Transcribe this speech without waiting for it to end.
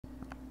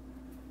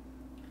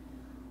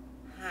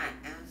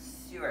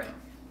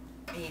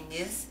And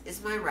this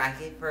is my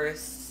rocket for a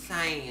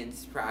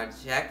science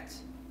project.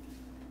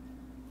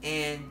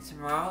 And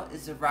tomorrow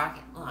is a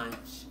rocket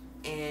launch.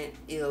 And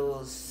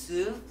it'll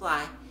soon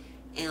fly.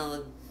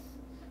 And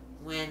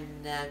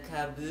when the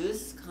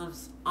caboose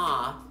comes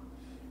off,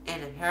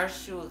 and a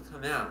parachute will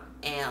come out,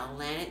 and it'll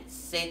land it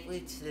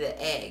safely to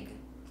the egg.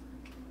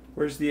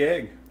 Where's the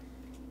egg?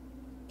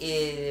 It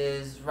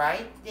is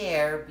right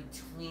there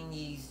between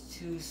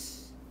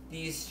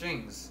these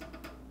strings.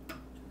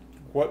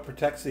 What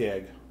protects the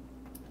egg?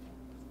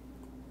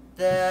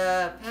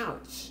 The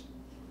pouch.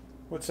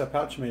 What's that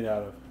pouch made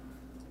out of?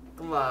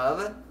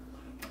 Glove.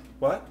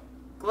 What?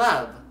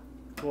 Glove.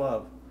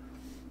 Glove.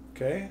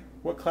 Okay.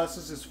 What class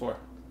is this for?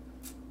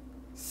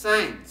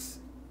 Science.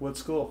 What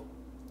school?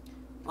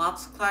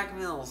 Lobs Clark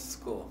Middle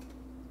School.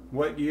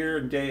 What year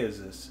and day is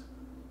this?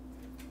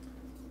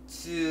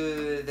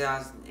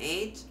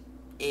 2008,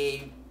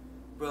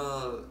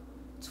 April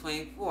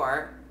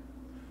 24.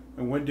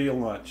 And when do you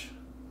launch?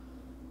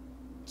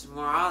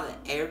 Tomorrow,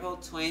 April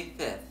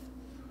 25th.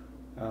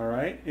 All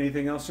right.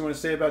 Anything else you want to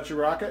say about your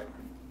rocket?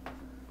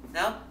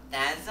 Nope,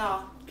 that is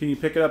all. Can you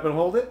pick it up and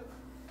hold it?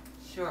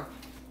 Sure.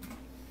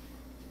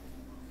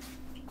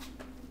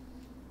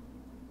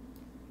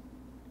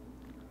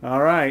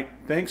 All right.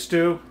 Thanks,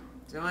 Stu.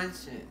 Don't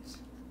shoot.